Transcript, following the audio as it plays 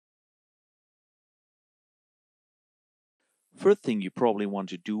First thing you probably want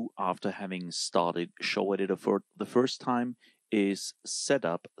to do after having started Showeditor for the first time is set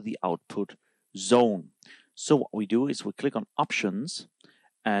up the output zone. So what we do is we click on Options,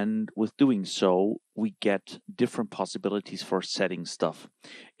 and with doing so, we get different possibilities for setting stuff.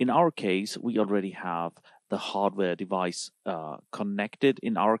 In our case, we already have the hardware device connected.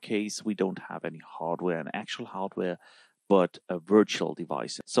 In our case, we don't have any hardware, an actual hardware, but a virtual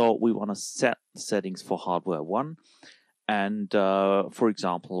device. So we want to set settings for hardware 1. And for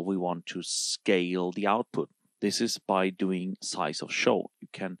example, we want to scale the output. This is by doing size of show. You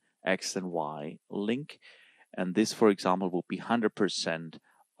can X and Y link. And this, for example, will be 100%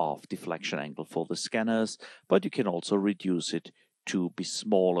 of deflection angle for the scanners, but you can also reduce it to be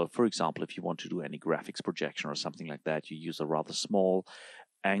smaller. For example, if you want to do any graphics projection or something like that, you use a rather small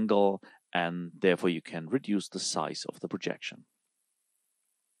angle, and therefore you can reduce the size of the projection.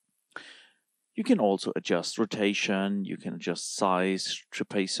 You can also adjust rotation, you can adjust size,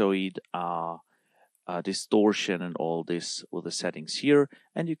 trapezoid, distortion, and all this with the settings here,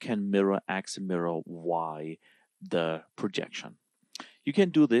 and you can mirror X and mirror Y the projection. You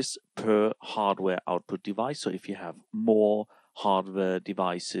can do this per hardware output device. So if you have more hardware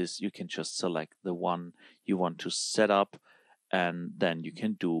devices, you can just select the one you want to set up, and then you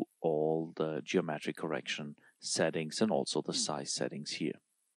can do all the geometric correction settings and also the size settings here.